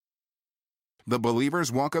The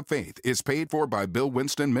Believer's Walk of Faith is paid for by Bill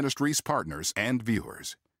Winston Ministries partners and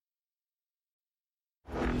viewers.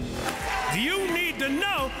 You need to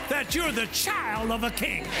know that you're the child of a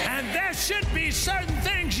king, and there should be certain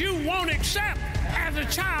things you won't accept as a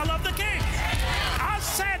child of the king. I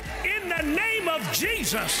said, in the name of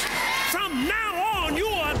Jesus, from now on, you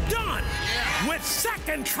are done with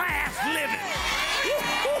second-class living.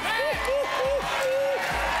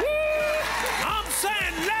 I'm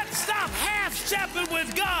saying, let's stop half-stepping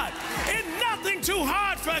with God. It's nothing too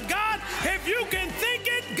hard for God. If you can think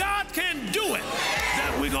it, God can do it.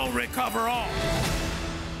 Then we're going to recover all.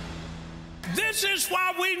 This is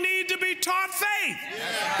why we need to be taught faith.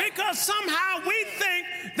 Because somehow we think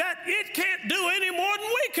that it can't do any more than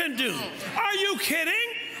we can do. Are you kidding?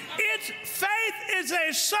 Faith is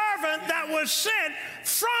a servant that was sent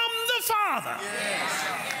from the Father.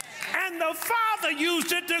 And the Father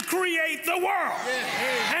used it to create the world.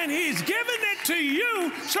 And He's given it to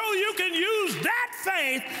you so you can use that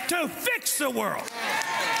faith to fix the world.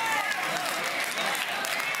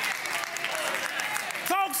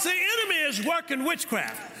 Folks, the enemy is working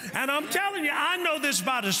witchcraft. And I'm telling you, I know this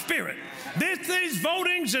by the Spirit. These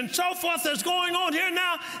votings and so forth that's going on here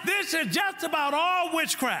now, this is just about all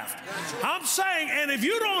witchcraft. I'm saying, and if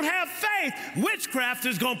you don't have faith, witchcraft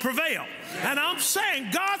is going to prevail. And I'm saying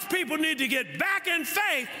God's people need to get back in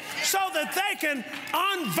faith so that they can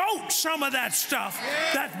unvote some of that stuff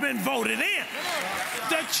that's been voted in.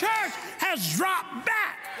 The church has dropped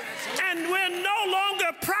back. And we're no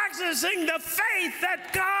longer practicing the faith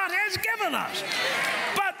that God has given us.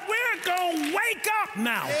 But we're going to wake up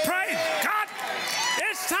now. Praise God.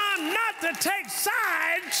 It's time not to take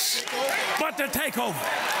sides, but to take over.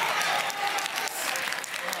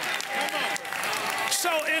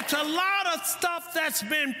 So it's a lot of stuff that's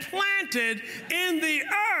been planted in the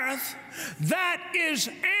earth that is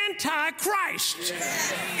anti-Christ.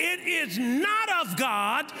 It is not of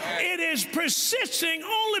God. It is persisting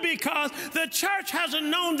only because the church hasn't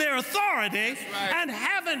known their authority and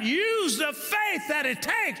haven't used the faith that it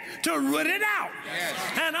takes to root it out.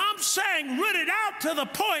 And I'm saying root it out to the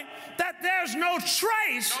point that there's no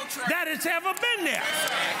trace that it's ever been there.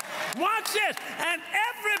 Watch this. And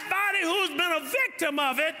everybody who's been a victim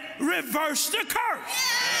of it reversed the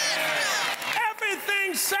curse.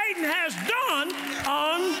 Everything Satan has done,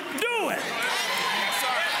 undo it.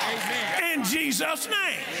 In Jesus'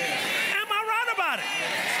 name. Am I right about it?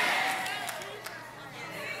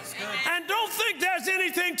 And don't think there's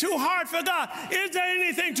anything too hard for God. Is there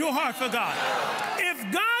anything too hard for God?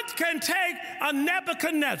 If God can take a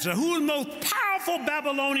Nebuchadnezzar, who is the most powerful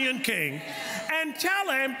Babylonian king, and tell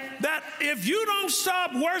him that if you don't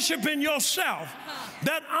stop worshiping yourself,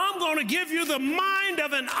 that I'm going to give you the mind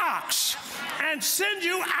of an ox and send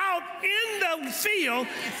you out in the field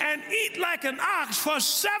and eat like an ox for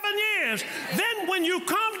 7 years. Then when you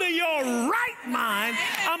come to your right mind,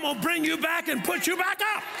 I'm going to bring you back and put you back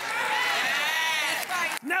up.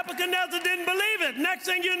 Nebuchadnezzar didn't believe it. Next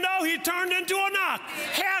thing you know, he turned into an ox.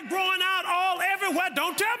 Hair growing out all everywhere.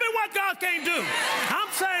 Don't tell me what God can't do.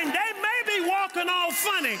 I'm saying they may be walking all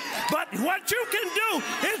funny, but what you can do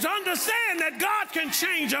is understand that God can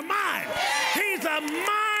change a mind. He's a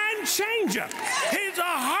mind changer. He's a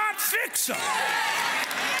heart fixer.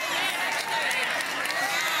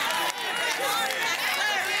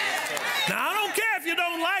 Now, I don't care if you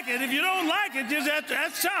don't like it. If you don't like it,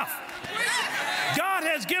 that's tough. God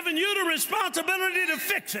has given you the responsibility to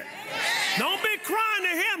fix it. Don't be crying to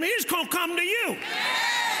him. He's going to come to you.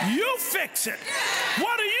 You fix it.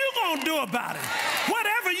 What are you going to do about it?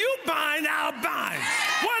 Whatever you bind, I'll bind.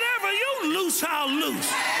 Whatever you loose, I'll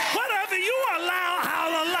loose. Whatever you allow,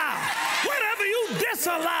 I'll allow. Whatever you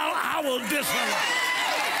disallow, I will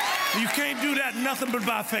disallow. You can't do that nothing but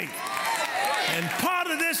by faith. And part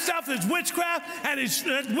of this stuff is witchcraft,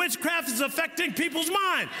 and witchcraft is affecting people's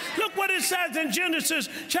mind. Look what it says in Genesis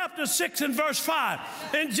chapter 6 and verse 5.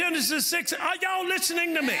 In Genesis 6, are y'all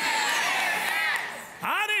listening to me?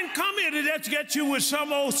 I didn't come here to just get you with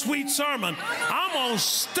some old sweet sermon. I'm going to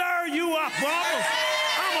stir you up.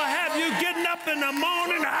 I'm going to have you getting up in the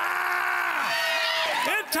morning.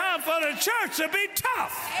 It's time for the church to be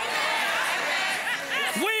tough.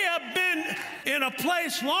 We have been in a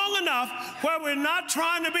place long enough where we're not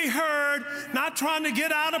trying to be heard, not trying to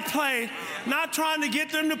get out of place, not trying to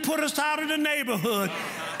get them to put us out of the neighborhood.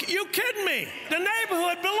 You kidding me? The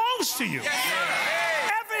neighborhood belongs to you.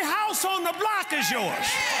 Every house on the block is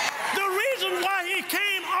yours. The reason why he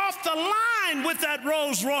came off the line with that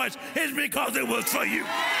Rolls Royce is because it was for you.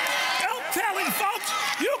 Don't tell him, folks,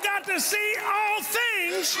 you got to see all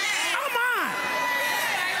things are mine.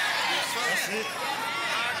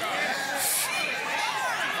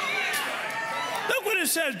 it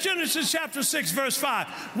says, Genesis chapter 6, verse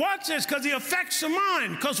 5. Watch this, because he affects the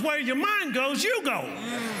mind, because where your mind goes, you go.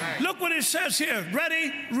 Look what it says here.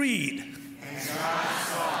 Ready? Read. And God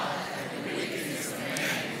saw that the wickedness of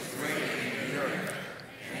man was great in the earth,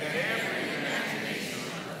 and that every imagination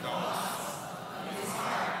of the thoughts of his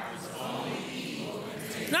heart was only evil.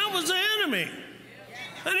 That was the enemy.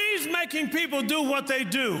 And he's making people do what they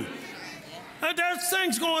do. And there's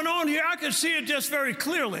things going on here. I can see it just very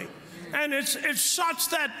clearly. And it's such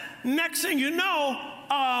that next thing you know,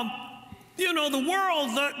 the world,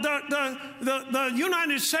 the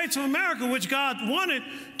United States of America, which God wanted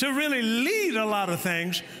to really lead a lot of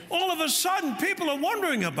things, all of a sudden people are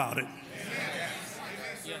wondering about it.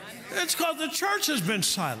 It's because the church has been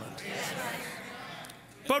silent.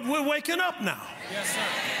 But we're waking up now.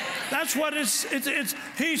 That's what it's.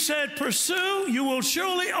 He said, pursue, you will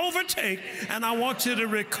surely overtake, and I want you to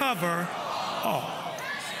recover all.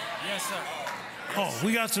 Yes, sir. Oh,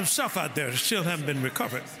 we got some stuff out there that still haven't been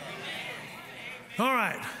recovered. All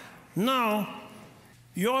right. Now,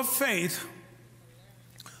 your faith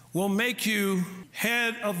will make you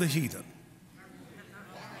head of the heathen.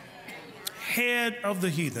 Head of the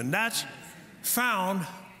heathen. That's found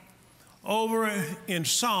over in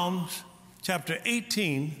Psalms chapter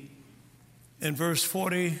 18 and verse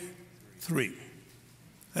 43.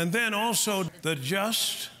 And then also, the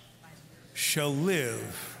just shall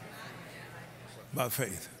live by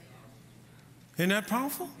faith. Isn't that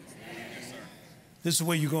powerful? This is the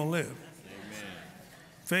way you're going to live.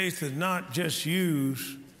 Faith is not just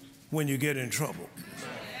used when you get in trouble.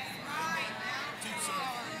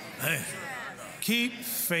 Hey, keep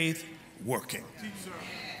faith working.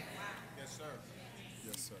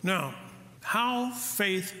 Now, how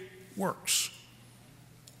faith works.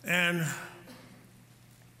 And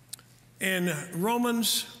in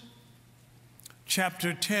Romans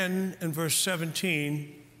chapter 10 and verse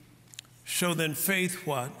 17, so then faith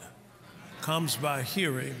what? Comes by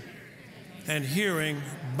hearing, and hearing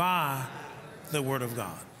by the word of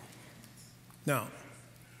God. Now,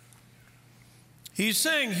 he's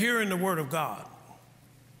saying hearing the word of God.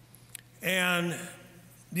 And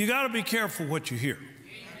you got to be careful what you hear.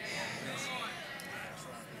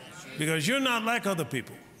 Because you're not like other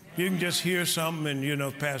people. You can just hear something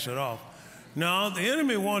and, pass it off. No, the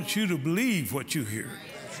enemy wants you to believe what you hear.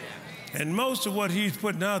 And most of what he's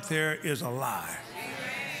putting out there is a lie.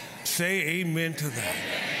 Say amen to that.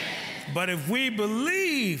 But if we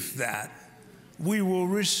believe that, we will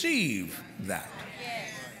receive that.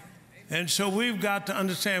 And so we've got to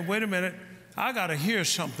understand, wait a minute, I got to hear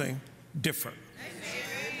something different.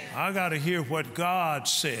 I got to hear what God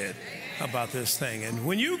said about this thing. And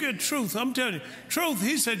when you get truth, I'm telling you, truth,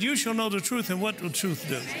 he said, you shall know the truth, and what will truth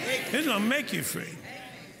do? It's going to make you free.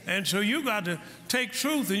 And so you got to take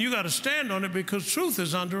truth and you got to stand on it, because truth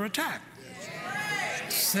is under attack.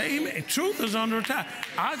 Same, truth is under attack.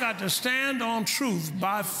 I got to stand on truth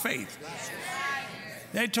by faith.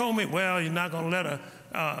 They told me, well, you're not going to let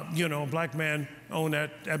a black man own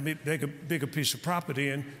that bigger piece of property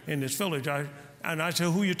in this village. And I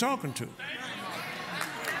said, who are you talking to?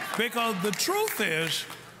 Because the truth is,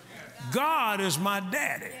 God is my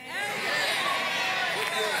daddy.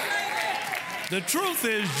 The truth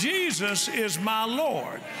is, Jesus is my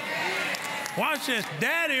Lord. Watch this.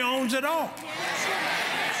 Daddy owns it all.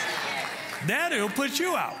 Daddy will put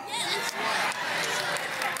you out.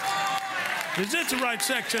 Is this the right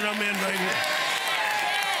section I'm in right here?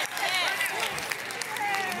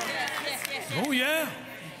 Oh, yeah.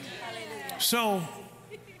 So,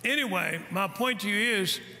 anyway, my point to you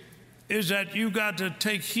is that you got to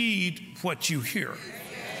take heed what you hear.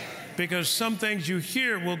 Because some things you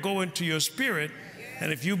hear will go into your spirit,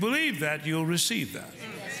 and if you believe that, you'll receive that.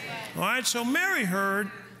 All right, so Mary heard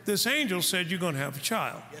this angel said, you're going to have a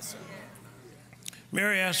child. Yes, sir.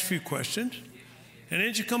 Mary asked a few questions, and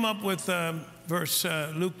then she come up with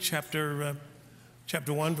Luke chapter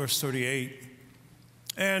 1, verse 38.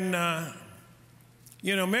 And,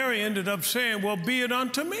 Mary ended up saying, well, be it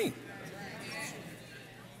unto me.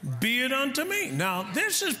 Be it unto me. Now,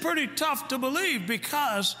 this is pretty tough to believe,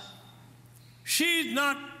 because she's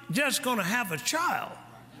not just going to have a child.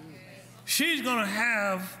 She's going to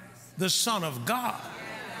have the Son of God.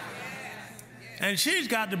 And she's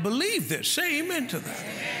got to believe this. Say amen to that.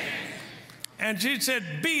 And she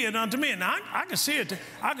said, be it unto me. And I can see it.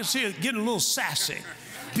 I can see it getting a little sassy.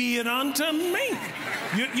 Be it unto me.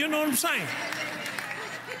 You know what I'm saying?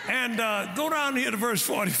 And go down here to verse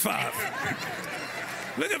 45.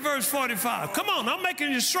 Look at verse 45. Come on, I'm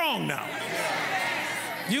making you strong now.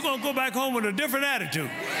 You're going to go back home with a different attitude.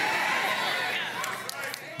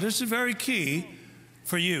 This is very key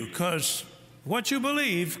for you, because What you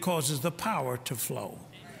believe causes the power to flow.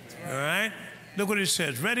 All right? Look what it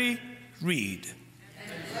says. Ready? Read.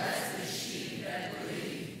 And bless the sheep that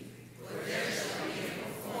believe, for there shall be a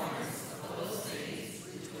performance of those things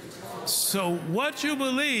which were told. So what you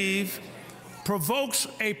believe provokes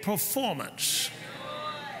a performance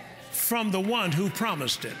from the one who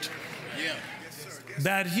promised it. Yeah.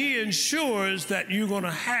 That he ensures that you're going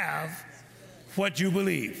to have what you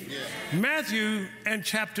believe. Yeah. Matthew and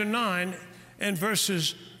chapter 9 and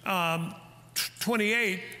verses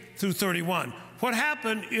 28 through 31. What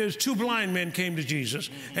happened is two blind men came to Jesus,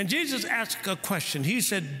 and Jesus asked a question. He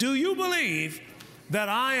said, do you believe that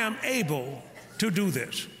I am able to do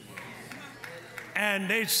this? And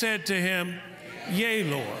they said to him, yea,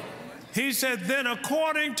 Lord. He said, then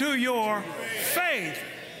according to your faith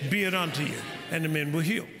be it unto you. And the men were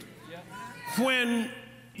healed. When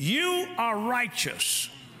you are righteous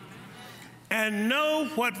and know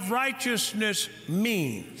what righteousness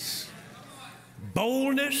means,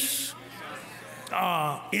 boldness,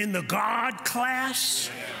 in the God class,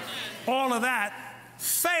 all of that,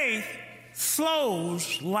 faith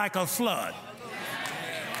flows like a flood.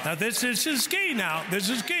 Now this is key now. This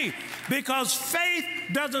is key. Because faith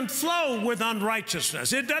doesn't flow with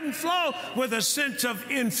unrighteousness. It doesn't flow with a sense of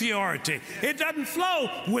inferiority. It doesn't flow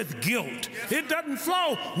with guilt. It doesn't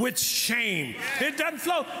flow with shame. It doesn't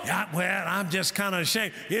flow, well, I'm just kind of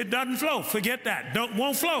ashamed. It doesn't flow. Forget that.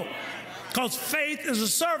 Won't flow. Because faith is a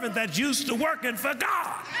servant that's used to working for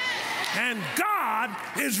God. And God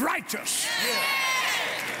is righteous.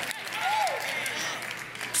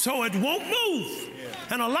 So it won't move.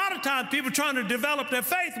 And a lot of times people trying to develop their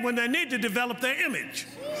faith when they need to develop their image.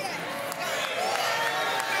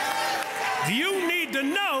 You need to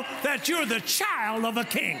know that you're the child of a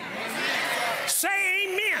king. Say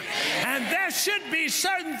amen. And there should be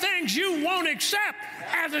certain things you won't accept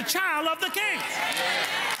as a child of the king.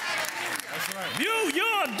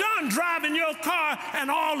 You're done driving your car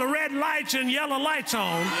and all the red lights and yellow lights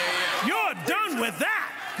on. You're done with that.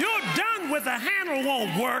 You're done with the handle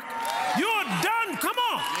won't work. You're done. Come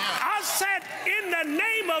on. I said in the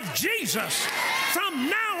name of Jesus, from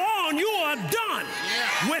now on you are done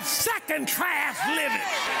with second-class living.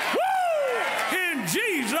 Woo! In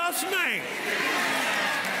Jesus' name.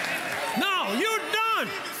 No, you're done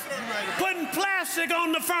putting plastic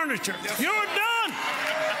on the furniture. You're done.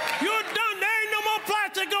 You're done. There ain't no more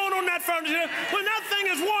plastic going on that furniture. When that thing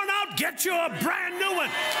is worn out, get you a brand new one.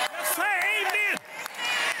 Say amen.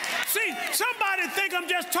 See, somebody think I'm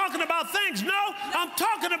just talking about things. No, I'm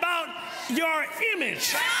talking about your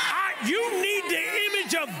image. You need the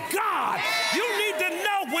image of God. You need to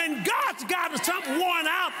know when God's got something worn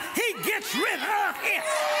out, he gets rid of it.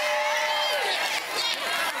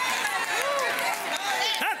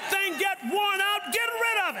 That thing get worn out, get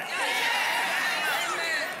rid of it.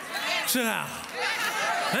 Sit down.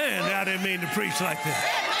 Man, I didn't mean to preach like this.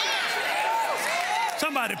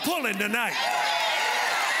 Somebody pulling tonight.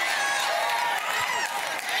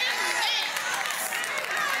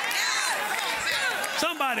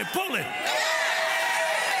 Somebody pulling.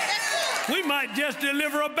 We might just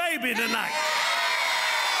deliver a baby tonight.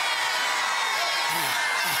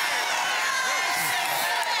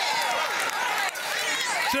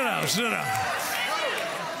 Sit down, sit down.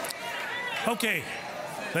 Okay,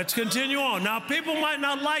 let's continue on. Now, people might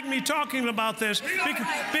not like me talking about this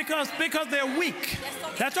because they're weak.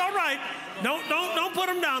 That's all right. Don't put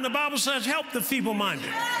them down. The Bible says help the feeble-minded.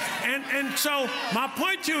 And so my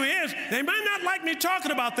point to you is they might not like me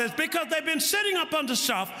talking about this because they've been sitting up under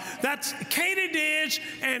stuff that's katydids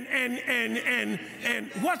and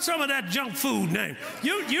what's some of that junk food name?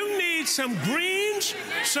 You need some greens,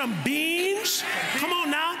 some beans. Come on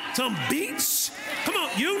now, some beets. Come on,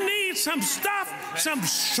 you need some stuff, some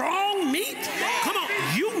strong meat. Come on,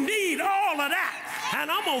 you need all of that. And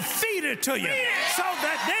I'm going to feed it to you so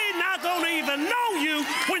that they're not going to even know you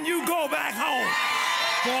when you go back home.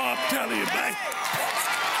 Boy, I'm telling you, babe.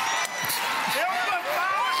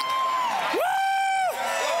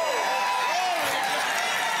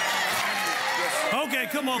 Woo! Okay,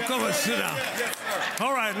 come on, sit down.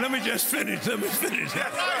 All right, let me just finish. Woo! Woo!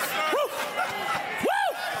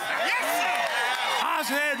 I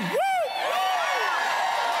said, woo!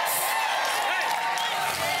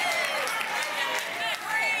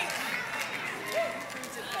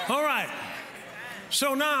 All right,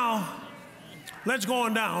 so now let's go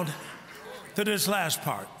on down to this last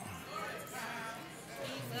part.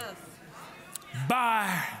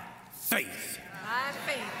 By faith. By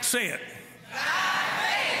faith. Say it. By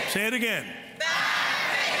faith. Say it again. By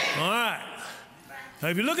faith. All right. Now,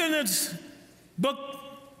 if you look in this book,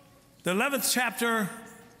 the 11th chapter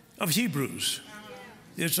of Hebrews.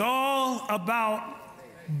 It's all about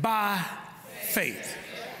by faith.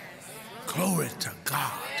 Glory to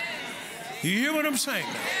God. You hear what I'm saying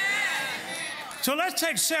now? So let's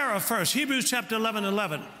take Sarah first, Hebrews chapter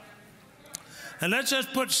 11:11. And let's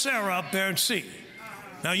just put Sarah up there and see.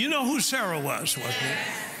 Now, you know who Sarah was, wasn't it?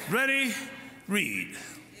 Ready? Read.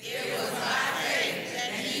 It was by faith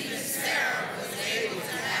that even Sarah was able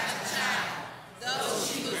to have a child. Though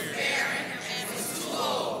she was barren and was too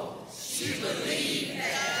old, she believed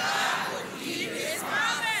that God would keep his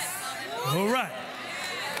promise. All right.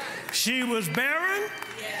 She was barren,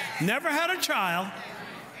 never had a child,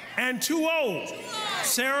 and too old.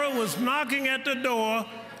 Sarah was knocking at the door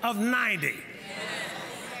of 90.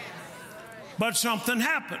 But something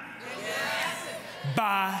happened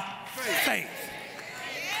by faith.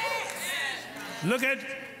 Look at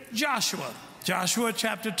Joshua. Joshua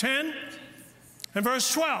chapter 10 and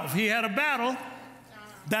verse 12. He had a battle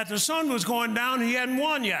that the sun was going down. He hadn't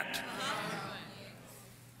won yet.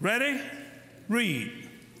 Ready? Read.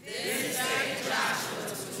 This day Joshua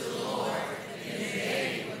to the Lord in the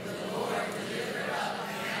day when the Lord delivered up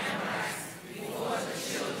the Amorites before the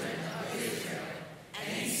children of Israel. And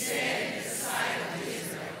he said in the sight of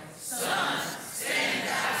Israel, Sun, stand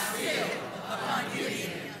thou still upon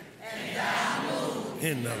Gibeon, and thou moon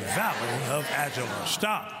in the valley of Adullam.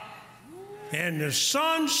 Stop. And the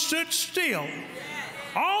sun stood still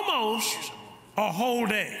almost a whole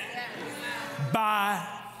day by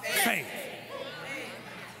faith.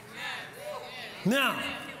 Now,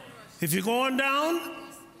 if you're going down,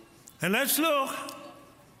 and let's look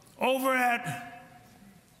over at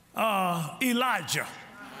Elijah.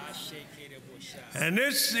 And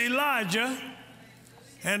this is Elijah,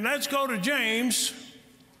 and let's go to James,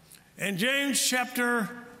 and James chapter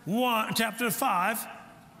 5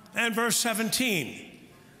 and verse 17.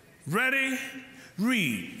 Ready?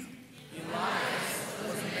 Read.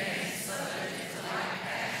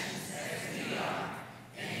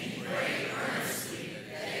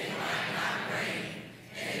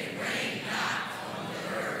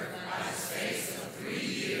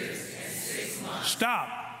 Stop.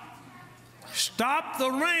 Stop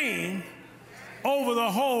the rain over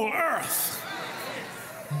the whole earth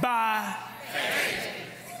by faith.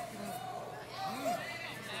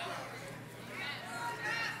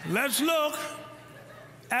 Let's look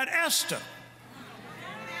at Esther.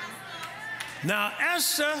 Now,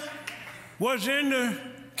 Esther was in the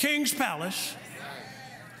king's palace,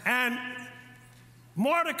 and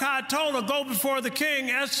Mordecai told her, go before the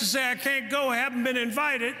king. Esther said, I can't go, I haven't been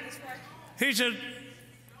invited. He said,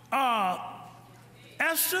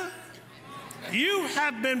 Esther, you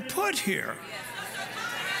have been put here.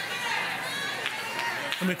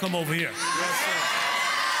 Let me come over here.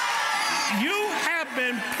 You have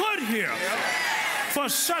been put here for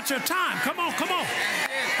such a time. Come on,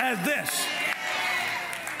 as this.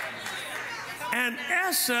 And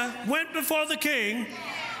Esther went before the king,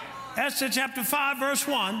 Esther chapter 5, verse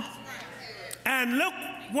 1, and look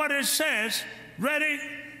what it says. Ready?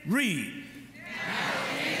 Read.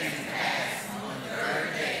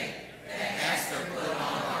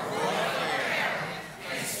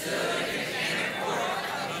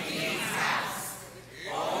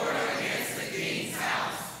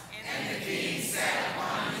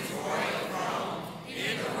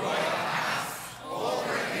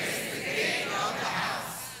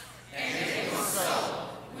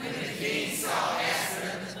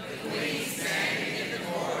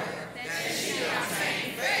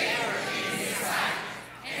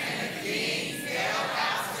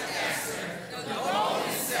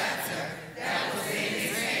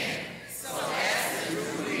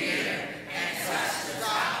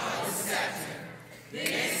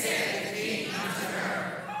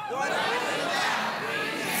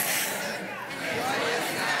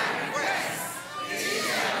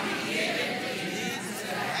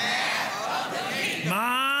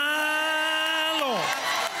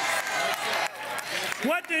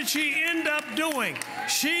 She ended up doing?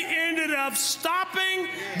 She ended up stopping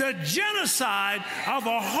the genocide of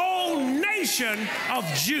a whole nation of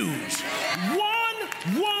Jews. One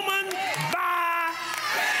woman by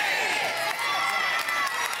faith.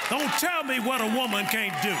 Don't tell me what a woman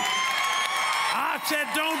can't do. I said,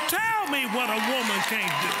 don't tell me what a woman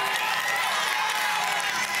can't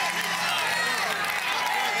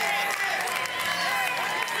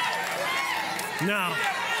do. Now,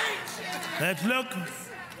 let's look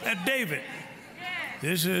at David.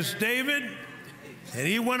 This is David, and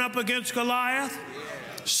he went up against Goliath.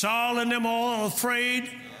 Saul and them all afraid.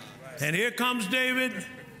 And here comes David.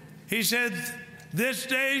 He said, this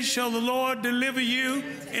day shall the Lord deliver you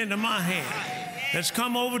into my hand. Let's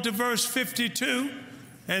come over to verse 52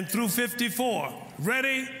 and through 54.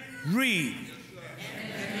 Ready? Read.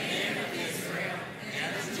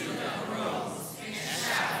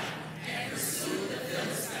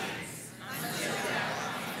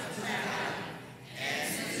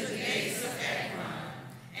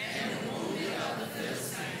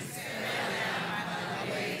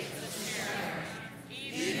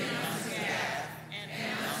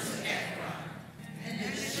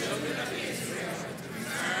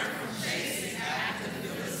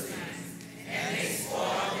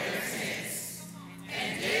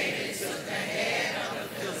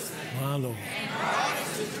 My Lord.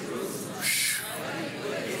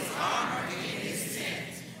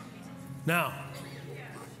 Now,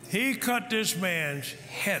 he cut this man's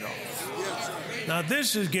head off. Now,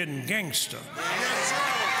 this is getting gangster.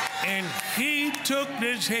 And he took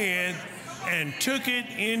this head and took it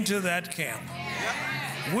into that camp.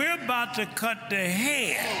 We're about to cut the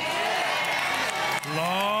head.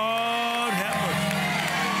 Lord have mercy.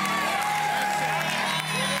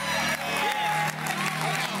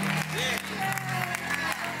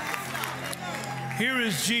 Here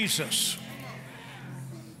is Jesus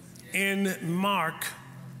in Mark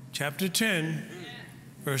chapter 10,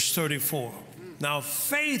 verse 34. Now,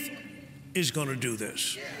 faith is going to do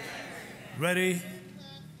this. Ready?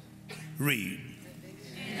 Read.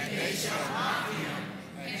 And they shall mock him,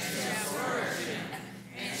 and shall scourge him,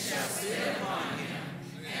 and shall spit upon him,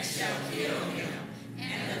 and shall kill him,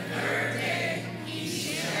 and the third day he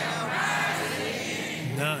shall rise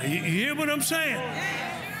again. Now, you hear what I'm saying?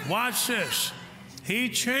 Watch this. He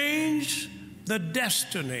changed the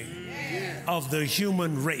destiny of the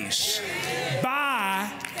human race by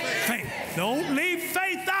faith. Don't leave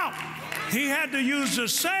faith out. He had to use the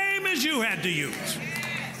same as you had to use.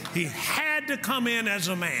 He had to come in as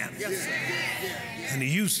a man. And he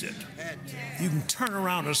used it. You can turn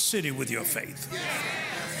around a city with your faith.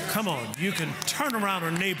 Come on, you can turn around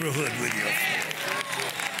a neighborhood with your faith.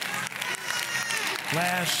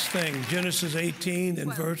 Last thing, Genesis 18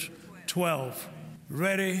 and verse 12.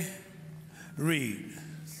 Ready? Read.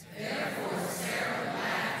 Therefore Sarah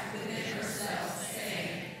laughed within herself,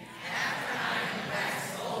 saying, after I am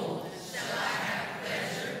waxed old, shall I have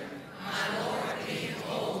pleasure, my Lord being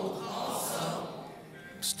old also?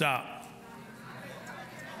 Stop.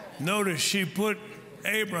 Notice she put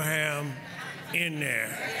Abraham in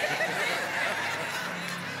there.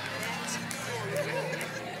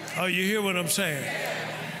 Oh, you hear what I'm saying?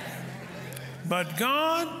 But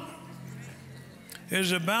God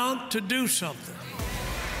is about to do something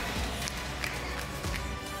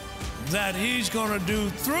that he's going to do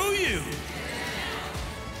through you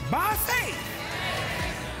by faith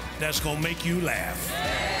that's going to make you laugh.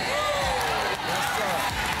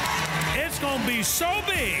 It's going to be so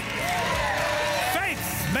big,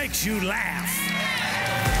 faith makes you laugh.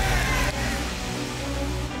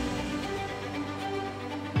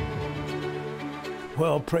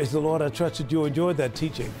 Well, praise the Lord. I trust that you enjoyed that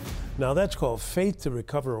teaching. Now, that's called Faith to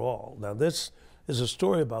Recover All. Now, this is a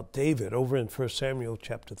story about David over in 1 Samuel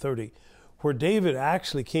chapter 30, where David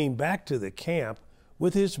actually came back to the camp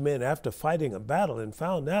with his men after fighting a battle and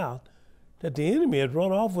found out that the enemy had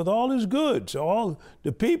run off with all his goods. All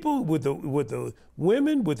the people with the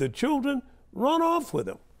women, with the children, run off with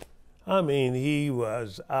him. I mean, he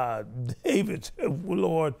was, David said,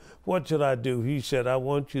 Lord, what should I do? He said, I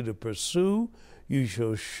want you to pursue. You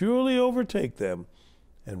shall surely overtake them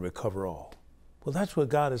and recover all. Well, that's what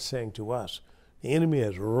God is saying to us. The enemy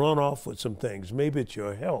has run off with some things. Maybe it's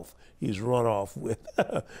your health he's run off with.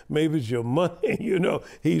 Maybe it's your money,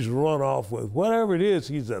 he's run off with. Whatever it is,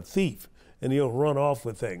 he's a thief, and he'll run off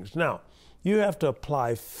with things. Now, you have to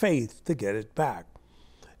apply faith to get it back.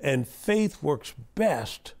 And faith works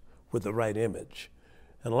best with the right image.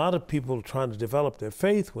 And a lot of people are trying to develop their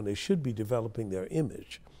faith when they should be developing their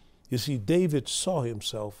image. You see, David saw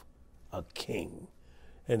himself a king.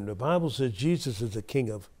 And the Bible says Jesus is the King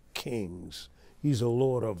of kings. He's a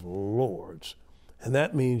Lord of lords. And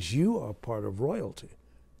that means you are part of royalty.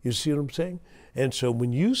 You see what I'm saying? And so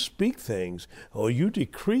when you speak things or you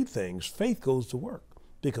decree things, faith goes to work,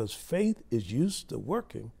 because faith is used to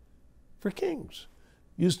working for kings,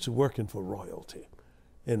 used to working for royalty.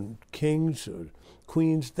 And kings or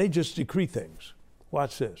queens, they just decree things.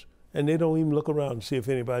 Watch this. And they don't even look around and see if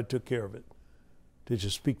anybody took care of it. They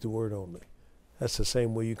just speak the word only. That's the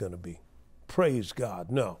same way you're going to be. Praise God.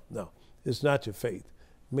 No, it's not your faith.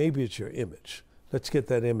 Maybe it's your image. Let's get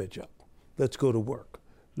that image up. Let's go to work.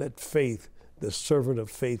 Let faith, the servant of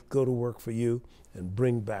faith, go to work for you and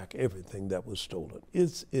bring back everything that was stolen.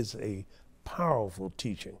 It's a powerful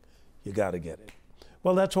teaching. You got to get it.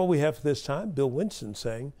 Well, that's all we have for this time. Bill Winston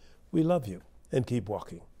saying, we love you, and keep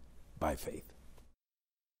walking by faith.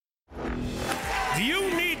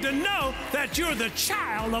 You need to know that you're the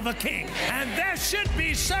child of a king, and there should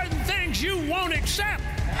be certain things you won't accept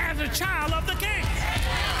as a child of the king.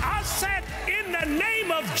 I said, in the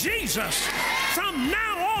name of Jesus, from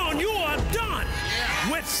now on, you are done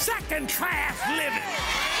with second-class living.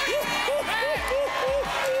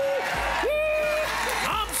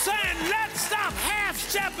 I'm saying, let's stop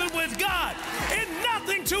half-stepping with God. It's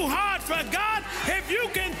nothing too hard for God. If you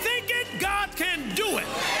can think it, God can do it.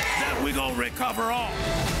 Then we're going to recover all.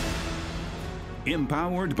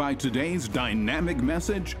 Empowered by today's dynamic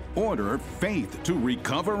message, order Faith to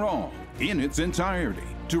Recover All in its entirety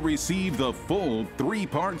to receive the full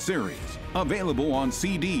 3-part series. Available on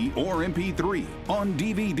CD or MP3, on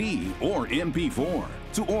DVD or MP4.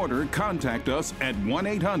 To order, contact us at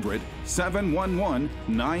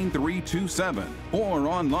 1-800-711-9327 or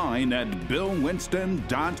online at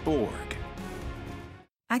billwinston.org.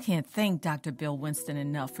 I can't thank Dr. Bill Winston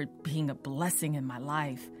enough for being a blessing in my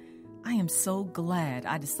life. I am so glad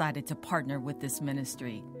I decided to partner with this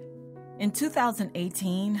ministry. In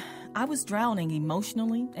 2018, I was drowning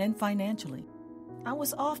emotionally and financially. I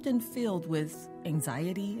was often filled with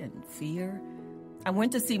anxiety and fear. I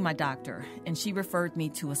went to see my doctor, and she referred me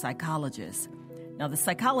to a psychologist. Now, the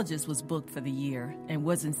psychologist was booked for the year and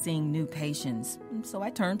wasn't seeing new patients, so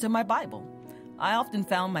I turned to my Bible. I often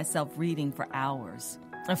found myself reading for hours.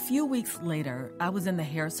 A few weeks later, I was in the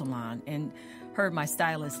hair salon and heard my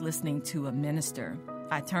stylist listening to a minister.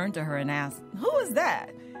 I turned to her and asked, "Who is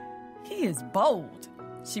that?" "He is bold."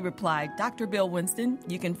 She replied, "Dr. Bill Winston.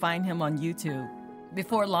 You can find him on YouTube."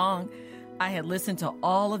 Before long, I had listened to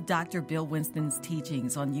all of Dr. Bill Winston's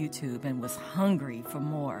teachings on YouTube and was hungry for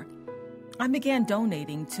more. I began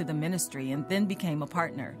donating to the ministry and then became a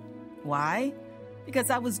partner. Why? Because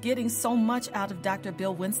I was getting so much out of Dr.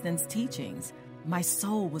 Bill Winston's teachings. My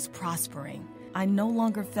soul was prospering. I no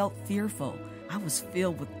longer felt fearful. I was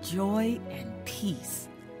filled with joy and peace.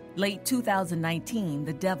 Late 2019,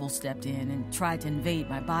 the devil stepped in and tried to invade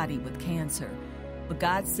my body with cancer, but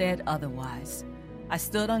God said otherwise. I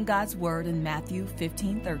stood on God's word in Matthew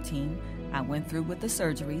 15:13. I went through with the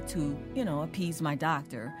surgery to, appease my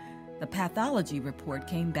doctor. The pathology report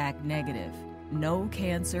came back negative. No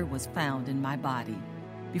cancer was found in my body.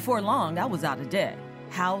 Before long, I was out of debt.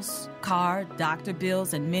 House, car, doctor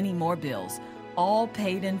bills, and many more bills, all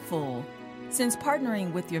paid in full. Since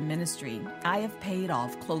partnering with your ministry, I have paid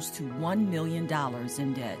off close to $1 million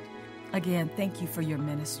in debt. Again, thank you for your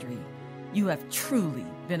ministry. You have truly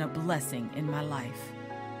been a blessing in my life.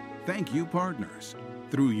 Thank you, partners.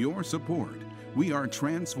 Through your support, we are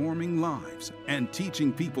transforming lives and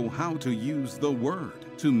teaching people how to use the Word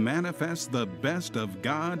to manifest the best of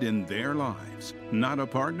God in their lives. Not a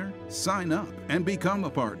partner? Sign up and become a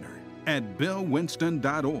partner at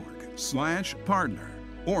billwinston.org/partner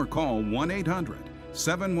or call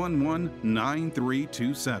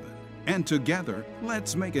 1-800-711-9327. And together,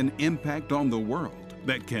 let's make an impact on the world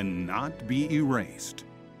that cannot be erased.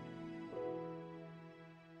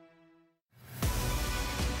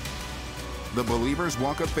 The Believer's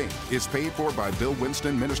Walk of Faith is paid for by Bill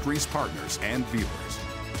Winston Ministries partners and viewers.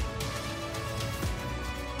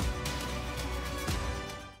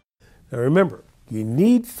 Now remember, you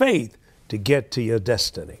need faith to get to your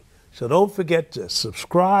destiny. So don't forget to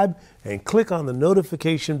subscribe and click on the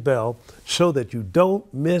notification bell so that you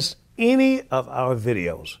don't miss any of our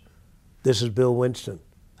videos. This is Bill Winston.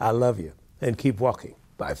 I love you, and keep walking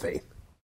by faith.